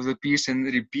middle of the piece and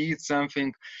repeats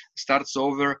something, starts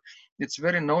over, It's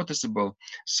very noticeable.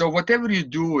 So whatever you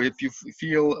do, if you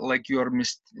feel like you are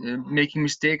making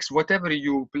mistakes, whatever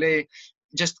you play,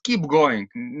 just keep going.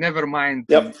 Never mind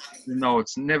Yep. the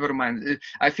notes. Never mind.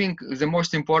 I think the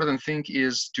most important thing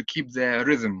is to keep the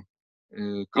rhythm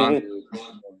Hmm. constant.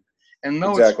 And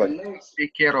Exactly. notes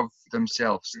take care of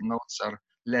themselves. Notes are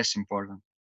less important.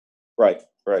 Right.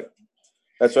 Right.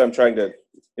 That's what I'm trying to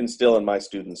instill in my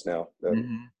students now. That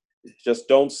Hmm. just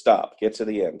don't stop. Get to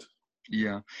the end.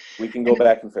 Yeah. We can go And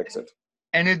back and fix it.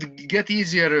 and it get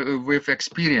easier with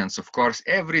experience, of course.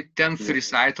 Every 10th Mhm.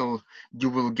 recital you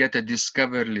will get a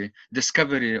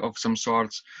discovery of some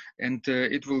sorts, and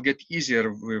it will get easier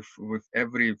with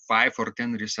every 5 or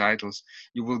 10 recitals.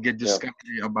 You will get Yeah.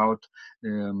 discovery about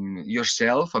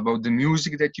yourself, about the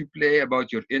music that you play, about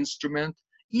your instrument,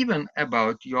 even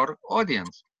about your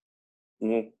audience.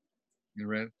 Hmm.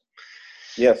 Right?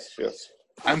 Yes. Yes.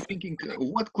 I'm thinking,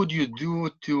 what could you do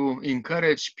to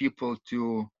encourage people to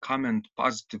comment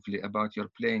positively about your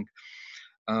playing?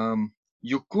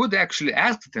 You could actually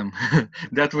ask them.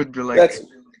 That would be like That's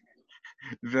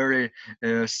very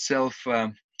self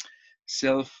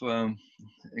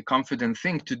confident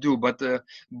thing to do. But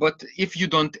if you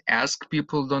don't ask,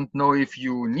 people don't know if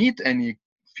you need any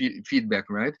feedback,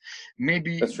 right?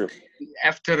 Maybe that's true.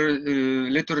 after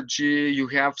liturgy you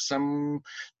have some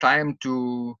time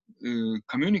to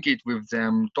communicate with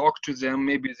them, talk to them.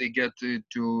 Maybe they get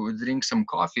to drink some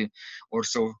coffee or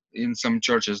so. In some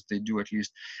churches they do, at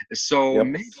least. So Yep.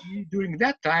 maybe during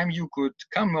that time you could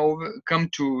come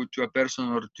to a person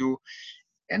or two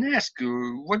and ask,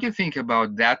 what do you think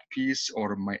about that piece, or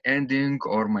my ending,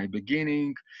 or my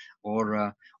beginning,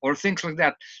 or things like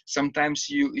that. Sometimes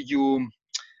you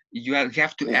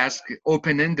have to ask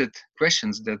open-ended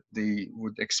questions that they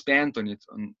would expand on it,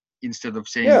 instead of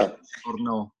saying Yeah. yes or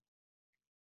no.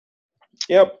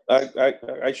 Yep.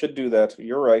 I should do that.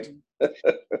 You're right.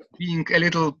 Being a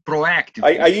little proactive.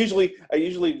 I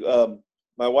usually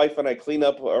my wife and I clean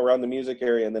up around the music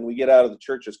area, and then we get out of the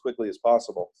church as quickly as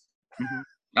possible. Mhm.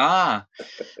 Ah,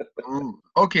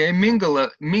 okay. Mingle a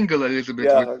little bit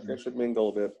Yeah, with I them. should mingle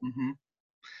a bit. Mhm.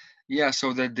 Yeah, so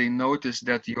that they notice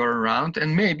that you're around, and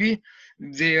maybe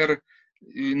they're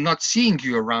not seeing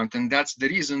you around, and that's the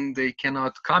reason they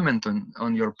cannot comment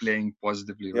on your playing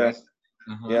positively, Yeah. right?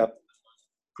 Uh-huh. Yeah.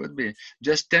 Could be.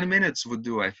 Just 10 minutes would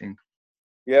do, I think.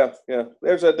 Yeah. Yeah.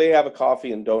 They have a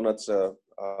coffee and donuts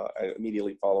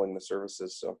immediately following the services,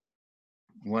 so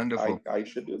Wonderful. I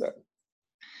should do that.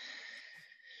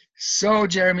 So,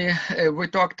 Jeremy, we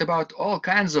talked about all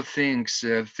kinds of things,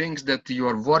 things that you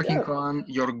are working Yeah. on,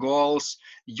 your goals,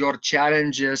 your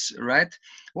challenges, right?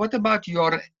 What about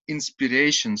your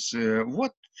inspirations?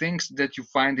 What things that you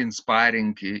find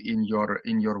inspiring in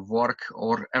your work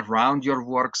or around your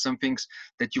work? Some things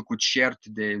that you could share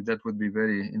today that would be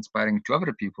very inspiring to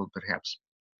other people, perhaps.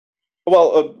 Well,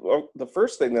 the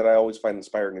first thing that I always find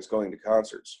inspiring is going to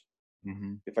concerts.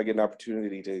 Hmm. If I get an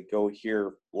opportunity to go hear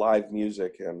live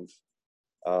music, and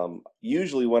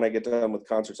usually when I get done with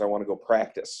concerts, I want to go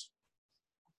practice.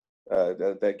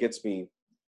 That gets me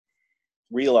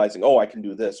realizing, oh, I can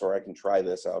do this, or I can try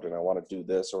this out, and I want to do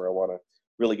this, or I want to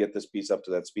really get this piece up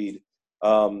to that speed.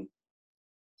 Um,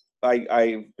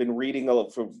 I've been reading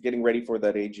for getting ready for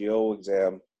that AGO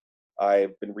exam.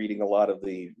 I've been reading a lot of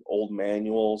the old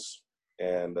manuals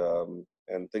and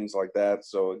things like that.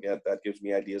 So again, that gives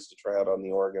me ideas to try out on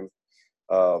the organ.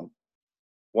 Um,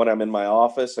 when I'm in my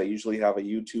office, I usually have a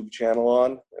YouTube channel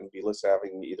on and be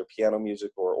having either piano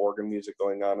music or organ music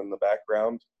going on in the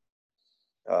background.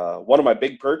 One of my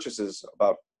big purchases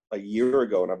about a year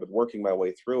ago, and I've been working my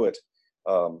way through it,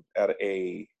 at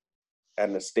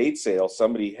an estate sale.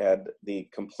 Somebody had the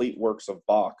complete works of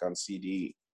Bach on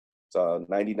CD. It's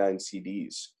 99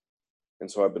 CDs, and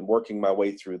so I've been working my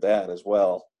way through that as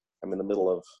well. I'm in the middle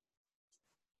of.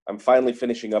 I'm finally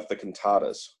finishing up the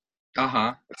cantatas.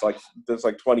 Uh-huh. It's like there's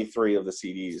like 23 of the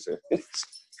CDs.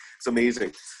 It's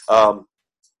amazing. Um,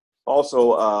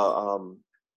 Also,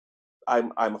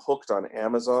 I'm hooked on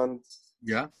Amazon.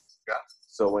 Yeah.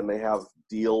 So when they have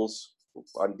deals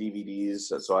on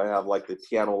DVDs, so I have like the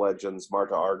Piano Legends,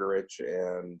 Marta Argerich,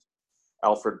 and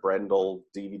Alfred Brendel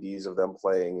DVDs of them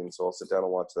playing, and so I'll sit down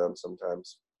and watch them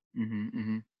sometimes. Mm-hmm,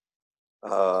 mm-hmm,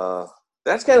 Uh,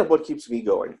 that's kind of what keeps me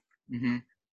going. mm-hmm.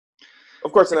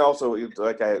 Of course, and I also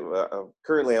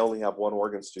currently I only have one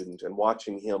organ student, and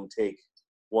watching him take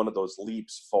one of those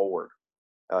leaps forward.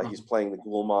 He's Uh-huh. playing the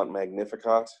Goulmont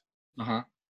Magnificat. Uh-huh.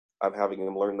 I'm having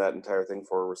him learn that entire thing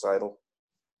for a recital,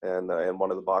 and one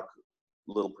of the Bach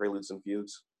little preludes and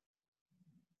fugues.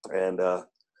 And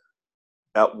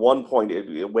at one point,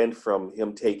 it went from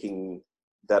him taking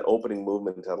that opening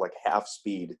movement at like half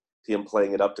speed him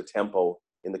playing it up to tempo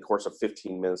in the course of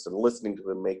 15 minutes and listening to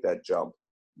him make that jump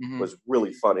was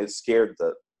really fun. It scared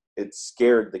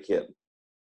the kid.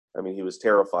 I mean, he was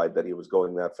terrified that he was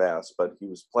going that fast, but he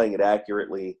was playing it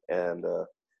accurately and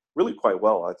really quite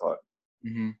well, I thought.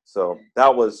 So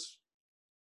that was,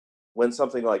 when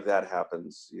something like that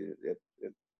happens,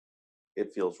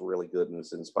 it feels really good and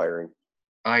it's inspiring.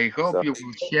 I hope you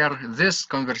will share this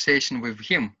conversation with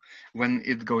him when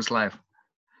it goes live.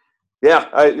 Yeah,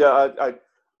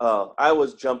 I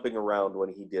was jumping around when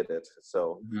he did it,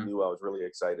 so he knew I was really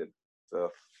excited.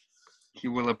 So he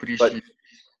will appreciate. But,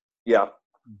 yeah,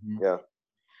 yeah.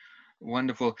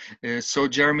 Wonderful. So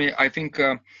Jeremy, I think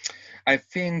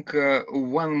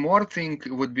one more thing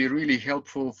would be really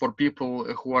helpful for people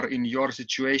who are in your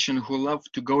situation, who love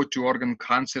to go to organ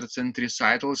concerts and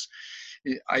recitals.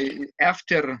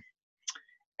 After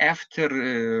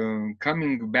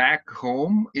coming back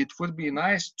home, it would be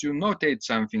nice to notate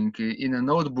something in a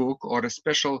notebook or a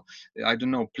special, I don't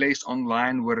know, place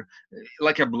online where,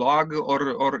 like a blog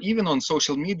or even on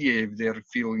social media, if they're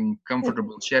feeling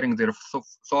comfortable sharing their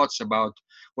thoughts about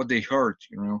what they heard,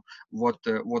 what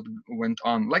went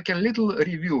on, like a little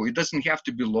review. It doesn't have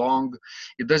to be long.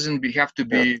 It doesn't have to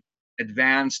be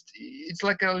advanced. It's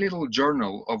like a little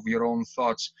journal of your own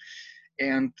thoughts.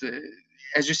 And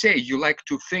as you say, you like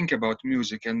to think about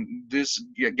music, and this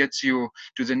gets you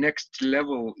to the next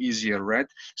level easier, right?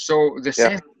 So the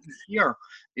same here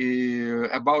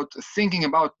about thinking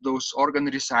about those organ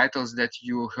recitals that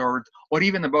you heard, or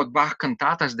even about Bach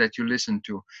cantatas that you listen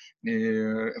to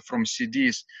from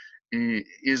CDs,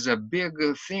 is a big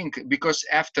thing, because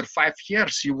after 5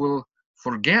 years you will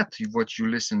forget what you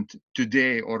listened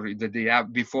today or the day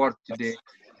before today,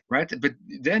 right? But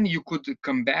then you could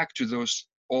come back to those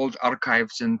old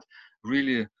archives and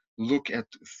really look at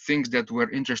things that were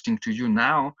interesting to you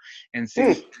now and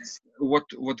think what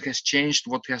has changed,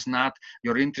 what has not,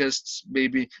 your interests,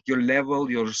 maybe your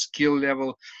level, your skill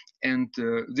level. And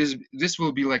this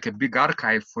will be like a big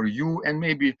archive for you and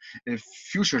maybe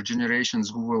future generations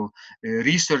who will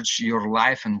research your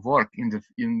life and work in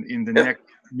the next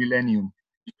millennium.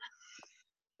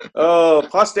 Oh,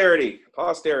 posterity.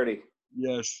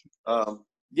 Yes.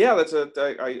 Yeah,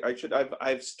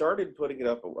 I've started putting it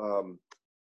up.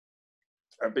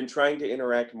 I've been trying to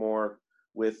interact more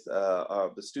with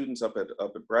the students up at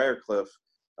Briarcliff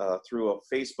through a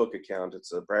Facebook account.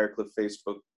 It's a Briarcliff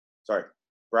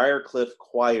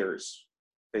Choirs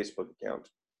Facebook account,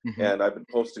 and I've been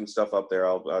posting stuff up there.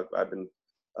 I've been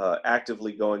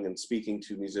actively going and speaking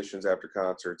to musicians after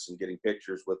concerts and getting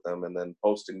pictures with them, and then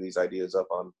posting these ideas up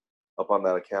on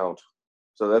that account,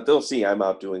 so that they'll see I'm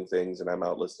out doing things and I'm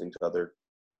out listening to other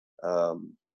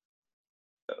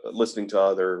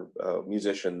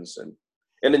musicians and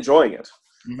enjoying it.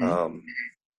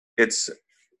 It's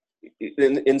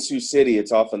in Sioux City.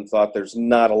 It's often thought there's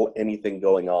not anything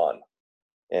going on,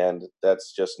 and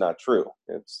that's just not true.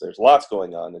 There's lots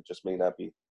going on. It just may not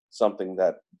be something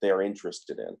that they're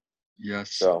interested in.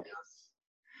 Yes.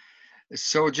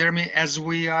 So Jeremy, as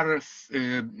we are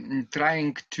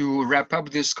trying to wrap up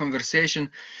this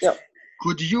conversation,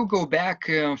 could you go back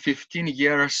 15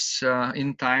 years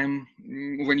in time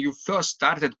when you first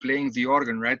started playing the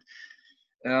organ, right?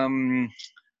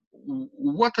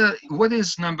 What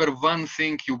is number one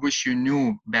thing you wish you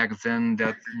knew back then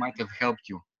that might have helped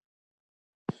you?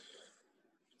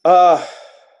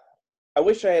 I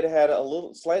wish I had a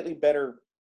slightly better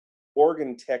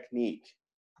organ technique,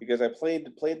 because I played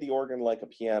the organ like a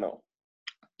piano.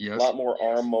 Yes. A lot more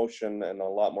arm motion and a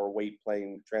lot more weight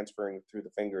transferring through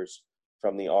the fingers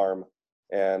from the arm.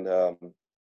 And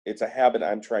it's a habit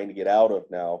I'm trying to get out of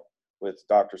now with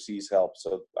Dr. C's help.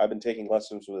 So I've been taking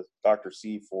lessons with Dr.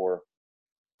 C for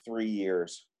 3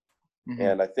 years.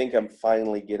 And I think I'm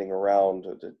finally getting around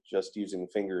to just using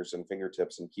fingers and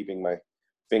fingertips and keeping my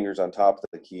fingers on top of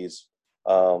the keys.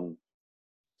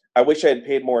 I wish I had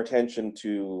paid more attention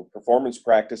to performance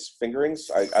practice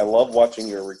fingerings. I love watching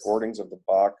your recordings of the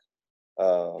Bach,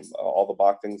 all the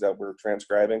Bach things that we're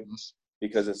transcribing,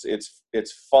 because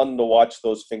it's fun to watch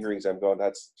those fingerings. I'm going,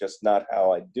 that's just not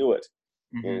how I do it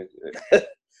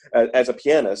as a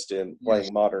pianist and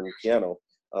playing modern piano.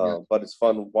 But it's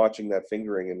fun watching that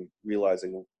fingering and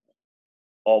realizing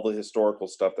all the historical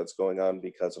stuff that's going on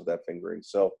because of that fingering.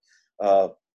 So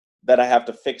that I have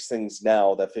to fix things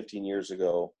now that 15 years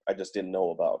ago I just didn't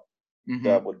know about.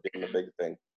 That would be a big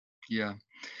thing. Yeah.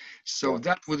 So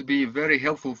that would be very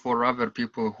helpful for other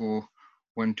people who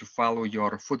want to follow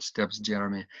your footsteps,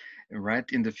 Jeremy, right,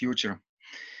 in the future.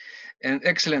 And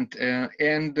excellent.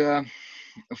 And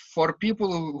for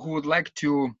people who would like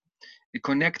to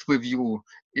connect with you,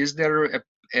 is there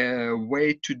a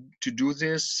way to do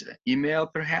this? Email,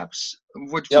 perhaps?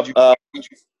 What Yep. would you?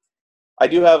 I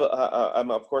do have.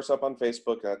 I'm of course up on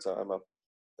Facebook.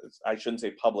 I shouldn't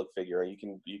say public figure. You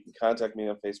can contact me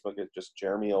on Facebook at just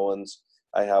Jeremy Owens.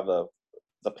 I have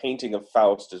the painting of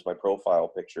Faust is my profile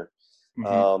picture.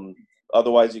 Mhm.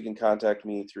 Otherwise, you can contact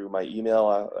me through my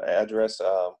email address,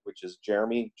 which is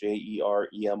Jeremy, Jeremy,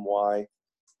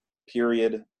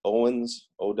 Owens,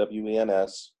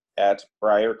 OWENS, at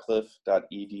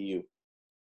briarcliff.edu.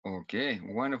 Okay,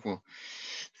 wonderful.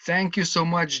 Thank you so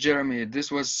much, Jeremy.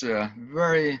 This was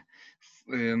very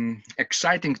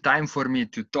exciting time for me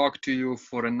to talk to you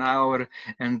for an hour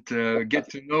and get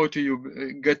to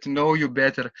know you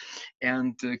better,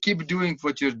 and keep doing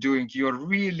what you're doing. You're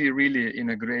really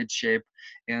in a great shape,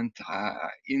 and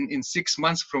in 6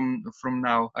 months from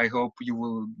now, I hope you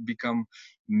will become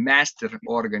master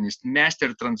organist,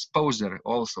 master transposer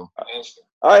also.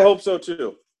 I hope so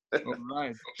too. All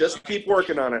right. Just keep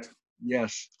working on it.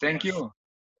 Yes. Thank you.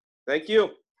 Thank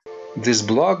you. This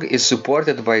blog is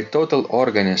supported by Total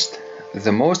Organist,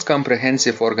 the most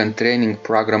comprehensive organ training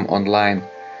program online,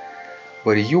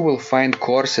 where you will find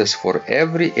courses for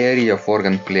every area of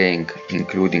organ playing,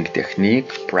 including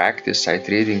technique, practice, sight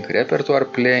reading, repertoire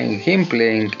playing, hymn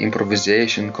playing,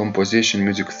 improvisation, composition,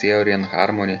 music theory, and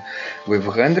harmony, with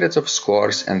hundreds of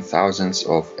scores and thousands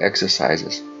of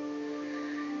exercises.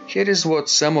 Here is what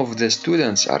some of the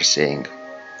students are saying.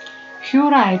 Hugh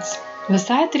writes, "The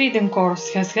sight reading course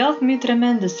has helped me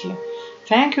tremendously.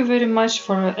 Thank you very much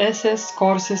for your essays,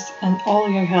 courses, and all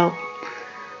your help."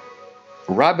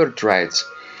 Robert writes,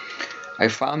 "I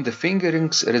found the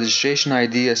fingerings, registration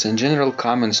ideas, and general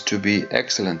comments to be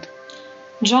excellent."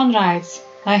 John writes,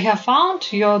 "I have found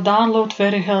your download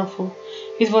very helpful.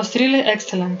 It was really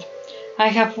excellent. I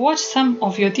have watched some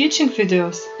of your teaching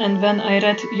videos, and when I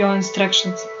read your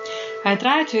instructions, I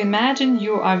tried to imagine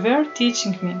you were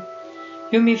teaching me.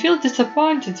 You may feel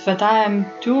disappointed that I am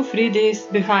 2-3 days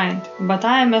behind, but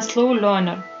I am a slow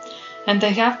learner, and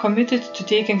I have committed to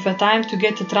taking the time to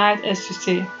get it right, as you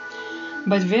say.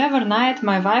 But the other night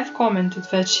my wife commented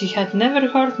that she had never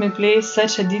heard me play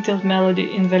such a detailed melody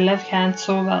in the left hand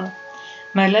so well.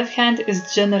 My left hand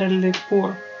is generally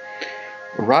poor."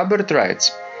 Robert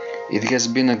writes, "It has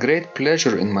been a great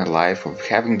pleasure in my life of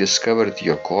having discovered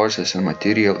your courses and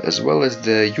material, as well as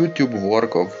the YouTube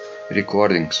work of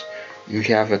recordings. You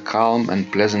have a calm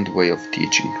and pleasant way of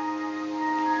teaching."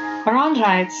 Ron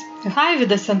writes, "Hi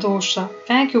Vidas and Ausra,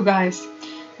 thank you guys.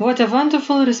 What a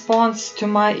wonderful response to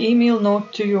my email note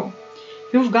to you.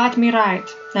 You've got me right,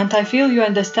 and I feel you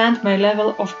understand my level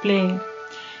of playing.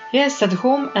 Yes, at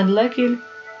home, and lucky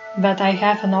that I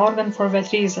have an organ for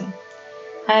that reason.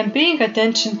 I am paying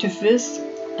attention to this,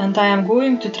 and I am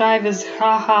going to try this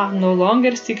haha no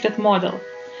longer secret model.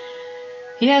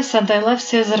 Yes, and I love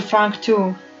Cesar Frank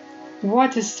too.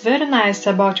 What is very nice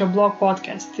about your blog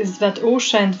podcast is that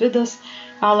Ausra and Vidas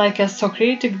are like a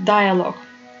Socratic dialogue,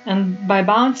 and by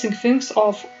bouncing things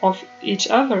off of each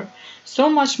other, so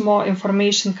much more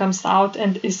information comes out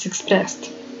and is expressed.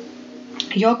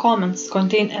 Your comments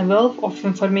contain a wealth of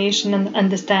information and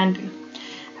understanding.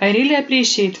 I really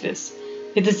appreciate this.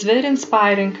 It is very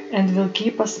inspiring and will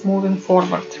keep us moving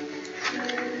forward."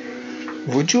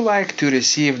 Would you like to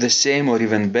receive the same or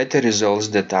even better results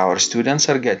that our students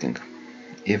are getting?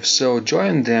 If so,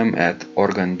 join them at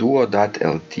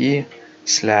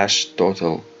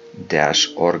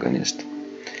organduo.lt/total-organist.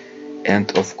 And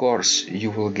of course, you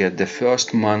will get the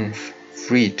first month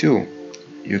free too.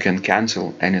 You can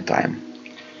cancel anytime.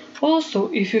 Also,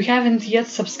 if you haven't yet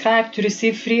subscribed to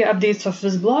receive free updates of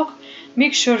this blog,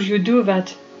 make sure you do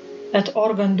that at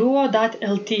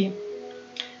organduo.lt.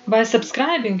 By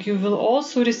subscribing, you will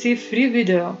also receive free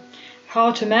video,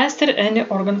 how to master any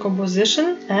organ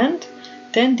composition, and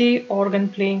 10-day organ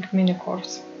playing mini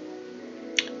course.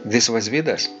 This was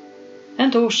Vidas.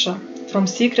 And Ausra from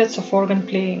Secrets of Organ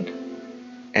Playing.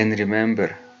 And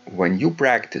remember, when you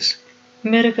practice,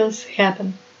 miracles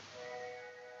happen.